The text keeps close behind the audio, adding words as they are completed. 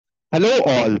Hello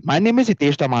all, my name is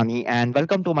Hitesh Tamani and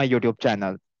welcome to my YouTube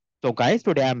channel. So guys,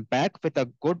 today I'm back with a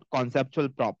good conceptual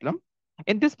problem.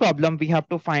 In this problem, we have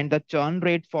to find the churn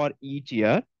rate for each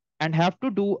year and have to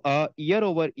do a year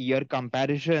over year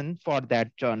comparison for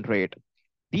that churn rate.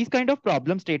 These kind of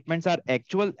problem statements are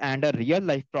actual and a real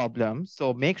life problem.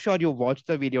 So make sure you watch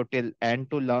the video till end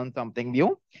to learn something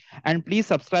new. And please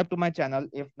subscribe to my channel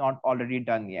if not already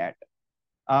done yet.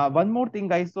 One more thing,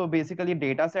 guys. So basically,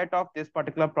 data set of this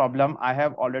particular problem I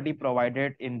have already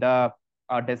provided in the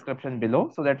description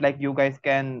below, so that like you guys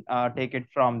can take it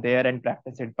from there and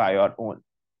practice it by your own.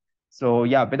 So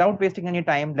yeah, without wasting any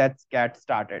time, let's get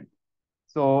started.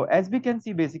 So as we can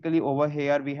see, basically over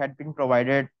here we had been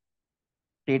provided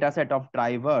data set of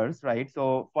drivers, right?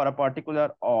 So for a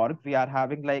particular org, we are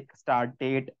having like start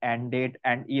date, end date,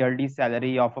 and yearly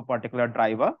salary of a particular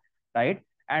driver, right?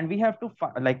 And we have to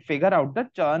like figure out the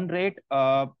churn rate,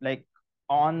 like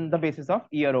on the basis of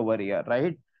year over year,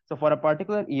 right? So for a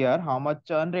particular year, how much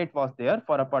churn rate was there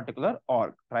for a particular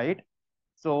org, right?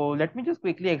 So let me just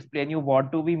quickly explain you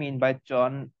what do we mean by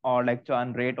churn or like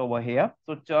churn rate over here.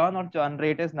 So churn or churn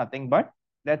rate is nothing but,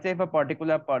 let's say if a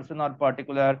particular person or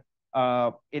particular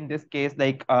in this case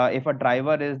like if a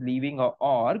driver is leaving a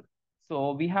org,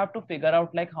 so we have to figure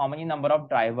out like how many number of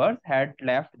drivers had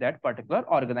left that particular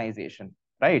organization,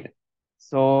 right?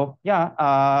 So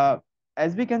yeah,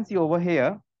 as we can see over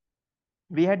here,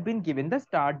 we had been given the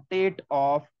start date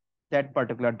of that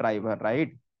particular driver,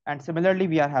 right? And similarly,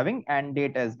 we are having end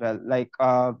date as well, like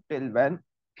till when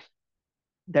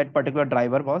that particular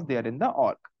driver was there in the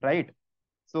org, right?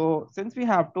 So since we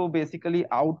have to basically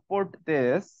output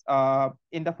this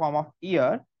in the form of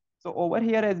year, so over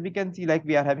here, as we can see, like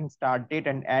we are having start date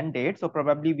and end date. So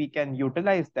probably we can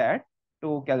utilize that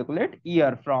to calculate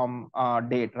year from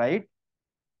date, right?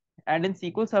 And in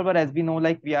SQL Server, as we know,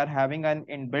 like we are having an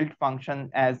inbuilt function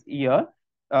as year,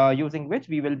 using which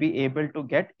we will be able to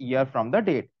get year from the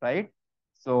date, right?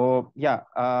 So yeah,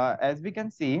 as we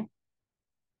can see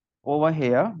over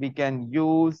here, we can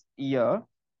use year,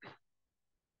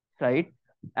 right?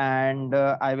 And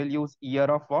I will use year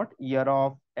of what? Year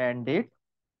of end date,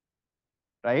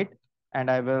 right? And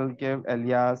I will give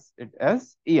alias it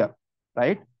as year,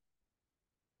 right?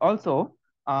 Also,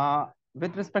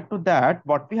 with respect to that,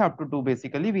 what we have to do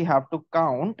basically, we have to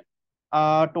count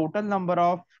total number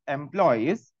of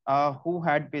employees who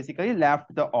had basically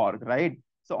left the org, right?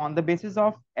 So on the basis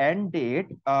of end date,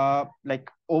 like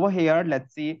over here,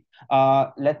 let's say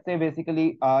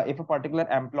basically, if a particular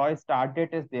employee start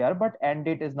date is there, but end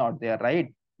date is not there,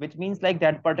 right? Which means like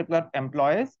that particular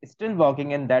employee is still working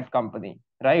in that company,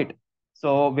 right?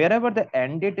 So wherever the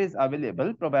end date is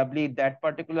available, probably that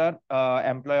particular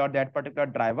employee or that particular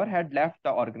driver had left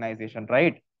the organization,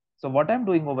 right? So what I'm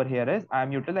doing over here is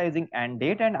I'm utilizing end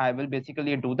date and I will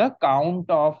basically do the count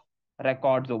of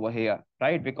records over here,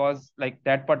 right? Because like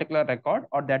that particular record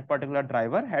or that particular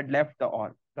driver had left the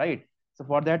org, right? So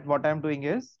for that, what I'm doing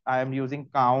is I'm using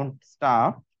count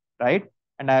star, right?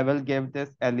 And I will give this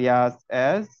alias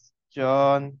as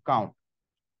churn count.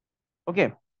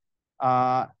 Okay.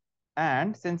 Uh,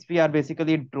 and since we are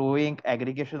basically doing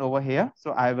aggregation over here,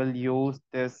 so I will use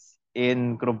this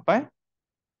in group by,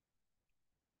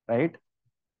 right?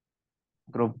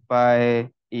 Group by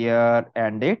year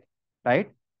and date,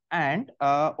 right? And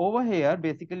over here,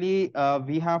 basically,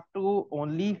 we have to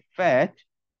only fetch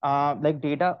like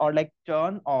data or like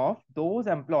churn of those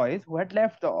employees who had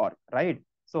left the org, right?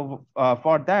 So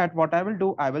for that, what I will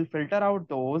do, I will filter out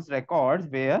those records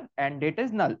where end date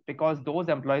is null because those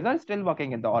employees are still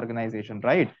working in the organization,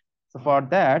 right? So for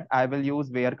that, I will use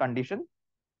where condition.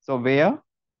 So where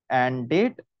end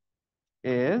date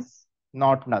is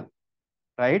not null,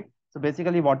 right? So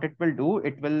basically what it will do,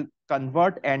 it will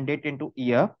convert end date into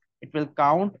year. It will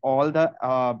count all the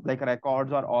like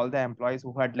records or all the employees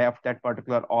who had left that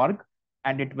particular org.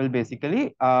 And it will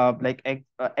basically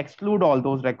exclude all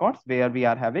those records where we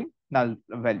are having null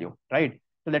value, right?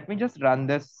 So let me just run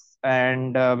this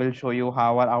and we'll show you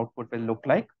how our output will look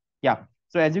like. Yeah.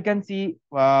 So as you can see,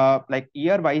 like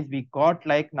year wise, we got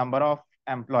like number of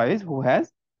employees who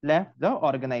has left the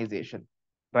organization,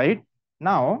 right?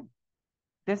 Now,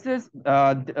 this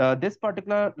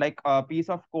particular like piece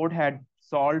of code had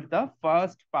solved the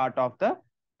first part of the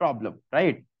problem,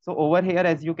 right? So over here,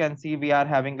 as you can see, we are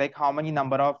having like how many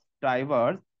number of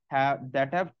drivers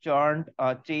have churned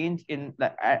change in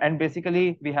and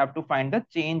basically we have to find the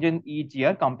change in each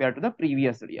year compared to the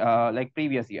previous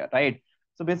year, right?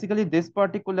 So basically this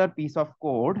particular piece of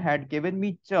code had given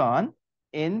me churn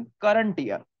in current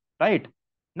year, right?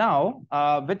 Now,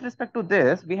 with respect to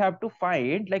this, we have to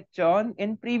find like churn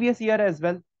in previous year as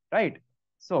well, right?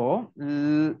 So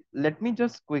let me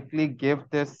just quickly give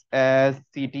this as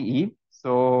CTE.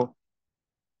 So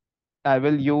I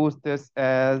will use this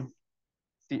as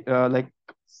like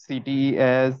CTE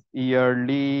as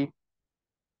yearly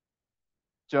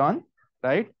churn,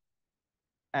 right?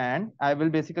 And I will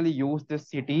basically use this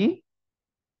CTE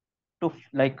to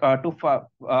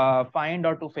find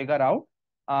or to figure out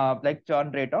like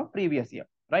churn rate of previous year,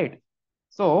 right?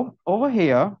 So over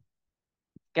here,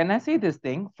 can I say this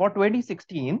thing for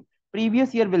 2016,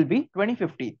 previous year will be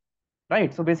 2015,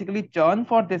 right? So basically churn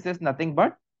for this is nothing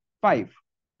but 5,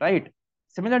 right?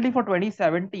 Similarly for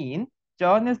 2017,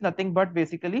 churn is nothing but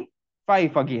basically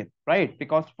 5 again, right?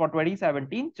 Because for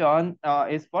 2017, churn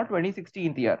is for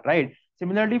 2016 year, right?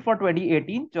 Similarly for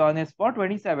 2018, churn is for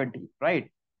 2017, right?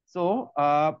 So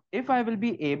if I will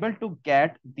be able to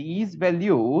get these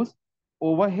values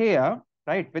over here,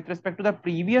 right, with respect to the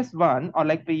previous one or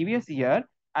like previous year,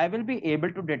 I will be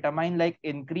able to determine like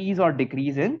increase or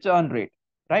decrease in churn rate,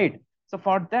 right? So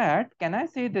for that, can I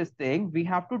say this thing? We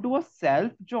have to do a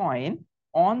self join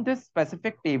on this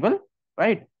specific table,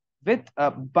 right? With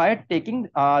by taking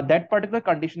that particular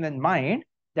condition in mind,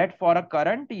 that for a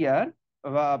current year,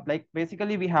 like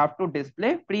basically we have to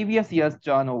display previous year's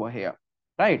churn over here,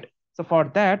 right? So for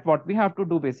that, what we have to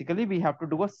do basically, we have to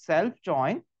do a self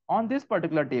join on this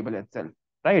particular table itself,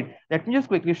 right? Let me just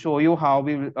quickly show you how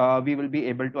we will be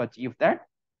able to achieve that.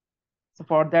 So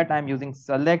for that, I'm using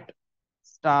select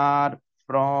star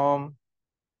from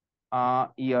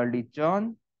yearly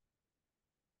churn,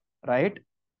 right?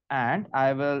 And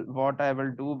what I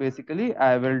will do basically,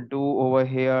 I will do over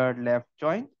here left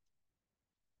join,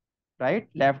 right?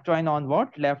 Left join on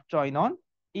what? Left join on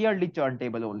yearly churn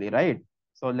table only, right?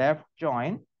 So left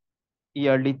join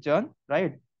yearly churn,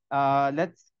 right?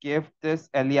 Let's give this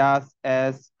alias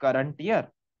as current year,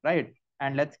 right?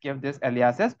 And let's give this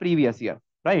alias as previous year,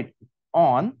 right?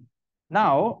 On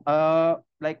now,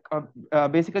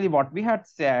 basically what we had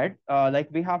said, like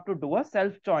we have to do a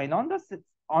self join on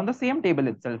on the same table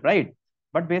itself, right?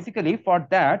 But basically for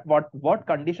that, what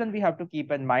condition we have to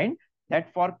keep in mind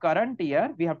that for current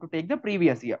year we have to take the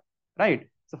previous year, right?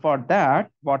 So for that,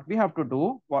 what we have to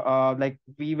do, like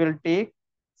we will take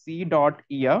C dot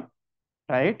year,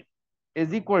 right,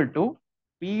 is equal to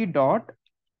P dot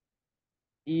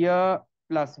year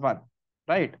plus 1,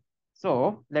 right?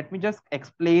 So let me just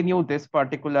explain you this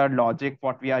particular logic,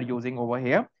 what we are using over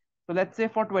here. So let's say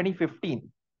for 2015,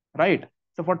 right?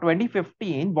 So for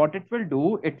 2015, what it will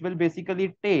do, it will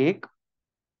basically take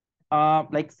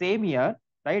like same year,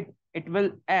 right? It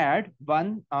will add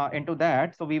 1 into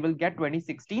that. So we will get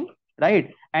 2016,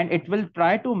 right? And it will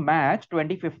try to match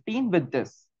 2015 with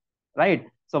this, right?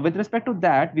 So with respect to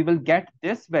that, we will get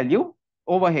this value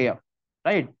over here,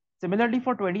 right? Similarly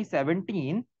for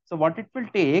 2017, so what it will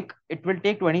take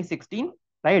 2016,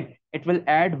 right? It will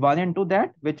add 1 into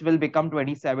that, which will become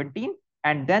 2017.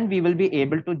 And then we will be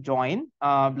able to join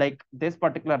like this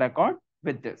particular record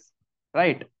with this,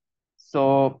 right?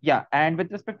 So yeah, and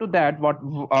with respect to that, what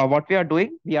we are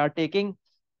doing, we are taking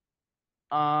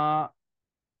uh,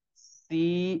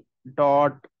 C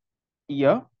dot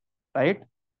year, right?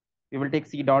 We will take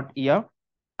C dot year,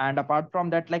 and apart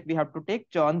from that, like we have to take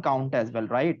churn count as well,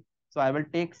 right? So I will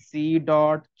take C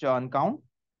dot churn count,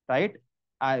 right?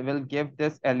 I will give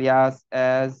this alias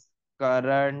as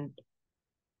current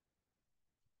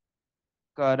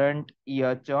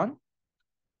year churn,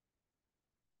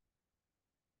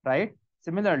 right?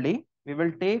 Similarly, we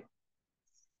will take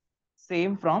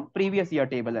same from previous year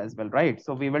table as well, right?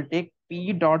 So we will take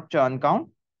P dot churn count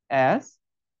as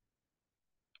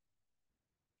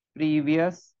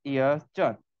previous year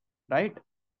churn, right?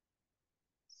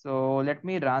 So let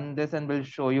me run this and we'll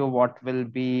show you what will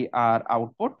be our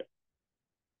output.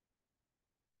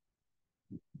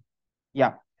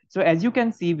 Yeah. So as you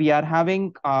can see, we are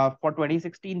having for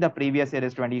 2016, the previous year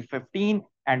is 2015,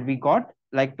 and we got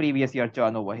like previous year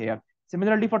churn over here.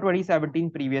 Similarly, for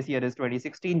 2017, previous year is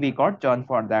 2016, we got churn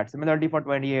for that. Similarly, for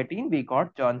 2018, we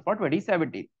got churn for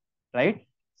 2017, right?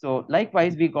 So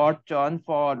likewise, we got churn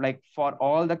for like for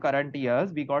all the current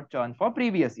years, we got churn for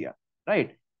previous year,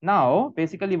 right? Now,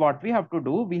 basically what we have to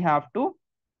do, we have to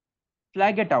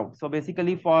flag it out. So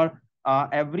basically for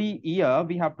every year,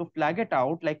 we have to flag it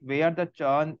out like where the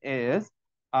churn is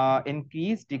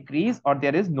increase, decrease, or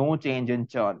there is no change in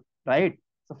churn, right?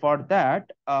 So for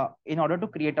that, in order to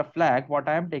create a flag, what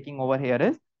I am taking over here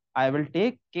is I will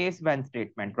take case when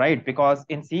statement, right? Because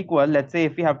in SQL, let's say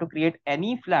if we have to create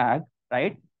any flag,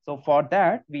 right? So for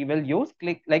that, we will use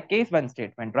click like case when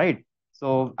statement, right?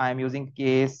 So I'm using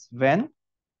case when,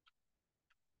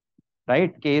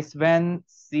 right? Case when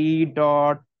C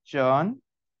dot churn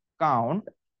count,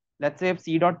 let's say if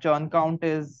c dot churn count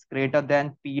is greater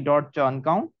than p dot churn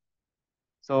count.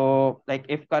 So like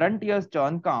if current year's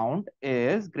churn count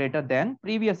is greater than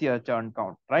previous year churn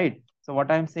count, right? So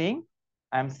what I'm saying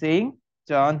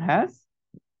churn has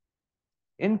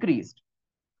increased,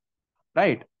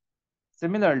 right?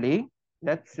 Similarly,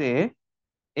 let's say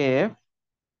if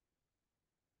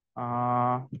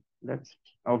uh let's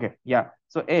okay, yeah.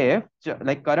 So if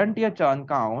like current year churn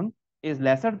count is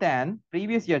lesser than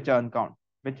previous year churn count,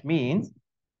 which means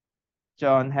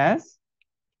churn has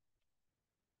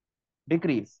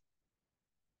decreased,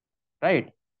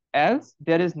 right? Else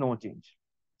there is no change.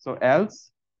 So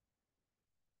else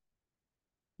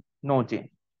no change.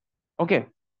 Okay.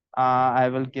 I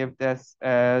will give this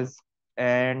as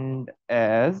and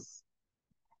as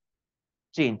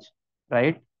change,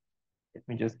 right? Let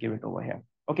me just give it over here.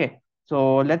 Okay.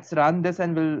 So let's run this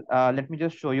and we'll let me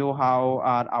just show you how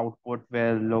our output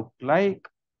will look like.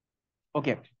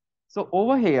 Okay. So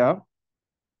over here,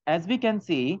 as we can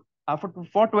see,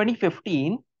 for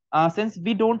 2015, since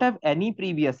we don't have any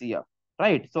previous year,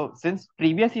 right? So since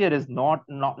previous year is not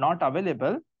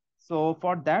available, so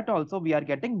for that also we are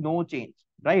getting no change,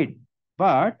 right?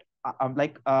 But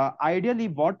ideally,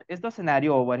 what is the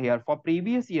scenario over here? For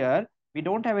previous year, we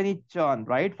don't have any churn,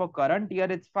 right? For current year,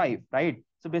 it's 5, right?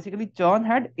 So basically, churn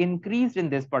had increased in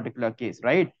this particular case,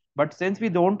 right? But since we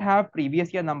don't have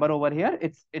previous year number over here,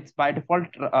 it's by default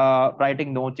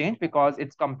writing no change because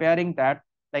it's comparing that,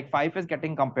 like 5 is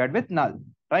getting compared with null,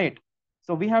 right?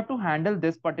 So we have to handle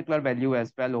this particular value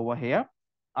as well over here.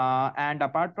 And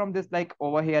apart from this, like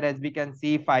over here, as we can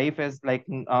see, 5 is like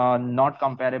not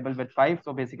comparable with 5.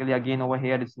 So basically, again, over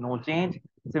here, it's no change.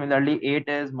 Similarly, 8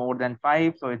 is more than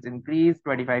 5, so it's increased.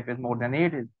 25 is more than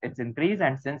 8, it's increased.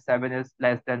 And since 7 is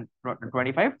less than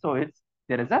 25, so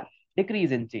there is a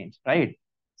decrease in change, right?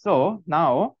 So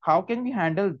now, how can we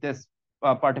handle this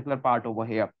particular part over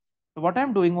here? So what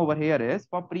I'm doing over here is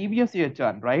for previous year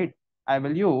churn, right? I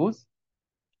will use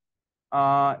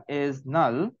is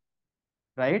null,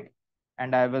 right?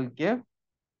 And I will give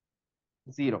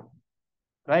 0,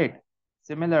 right?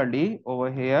 Similarly, over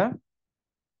here,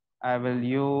 I will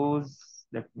use,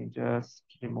 let me just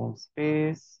remove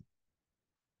space,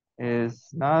 is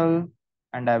null,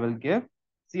 and I will give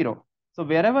 0. So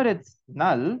wherever it's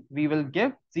null, we will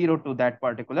give 0 to that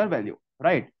particular value,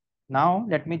 right? Now,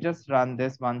 let me just run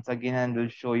this once again and will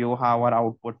show you how our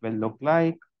output will look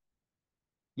like.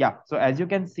 Yeah, so as you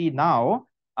can see now,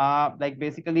 like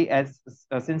basically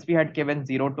since we had given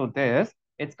 0 to this,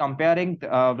 it's comparing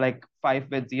like 5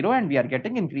 with 0 and we are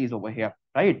getting increase over here,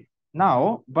 right?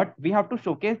 Now, but we have to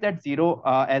showcase that 0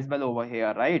 as well over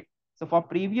here, right? So for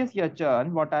previous year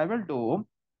churn, what I will do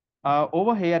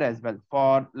over here as well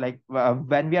for like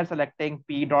when we are selecting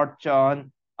p dot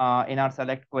churn in our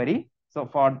select query. So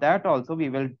for that also we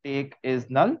will take is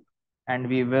null and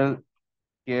we will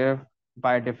give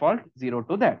by default 0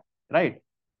 to that, right?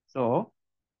 So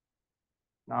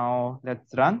now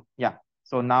let's run. Yeah.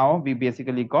 So now we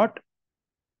basically got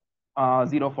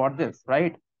 0 for this,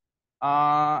 right?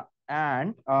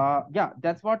 And yeah,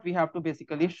 that's what we have to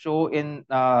basically show in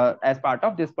as part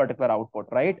of this particular output,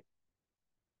 right?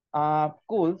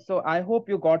 Cool. So I hope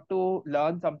you got to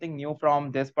learn something new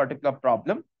from this particular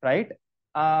problem, right?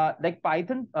 Like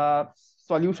Python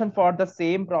solution for the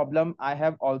same problem I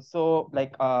have also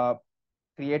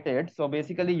created. So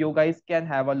basically you guys can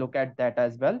have a look at that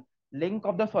as well. Link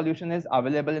of the solution is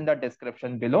available in the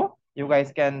description below. You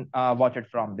guys can watch it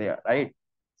from there, right?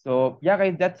 So yeah,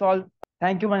 guys, that's all.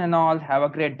 Thank you one and all. Have a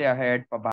great day ahead. Bye bye.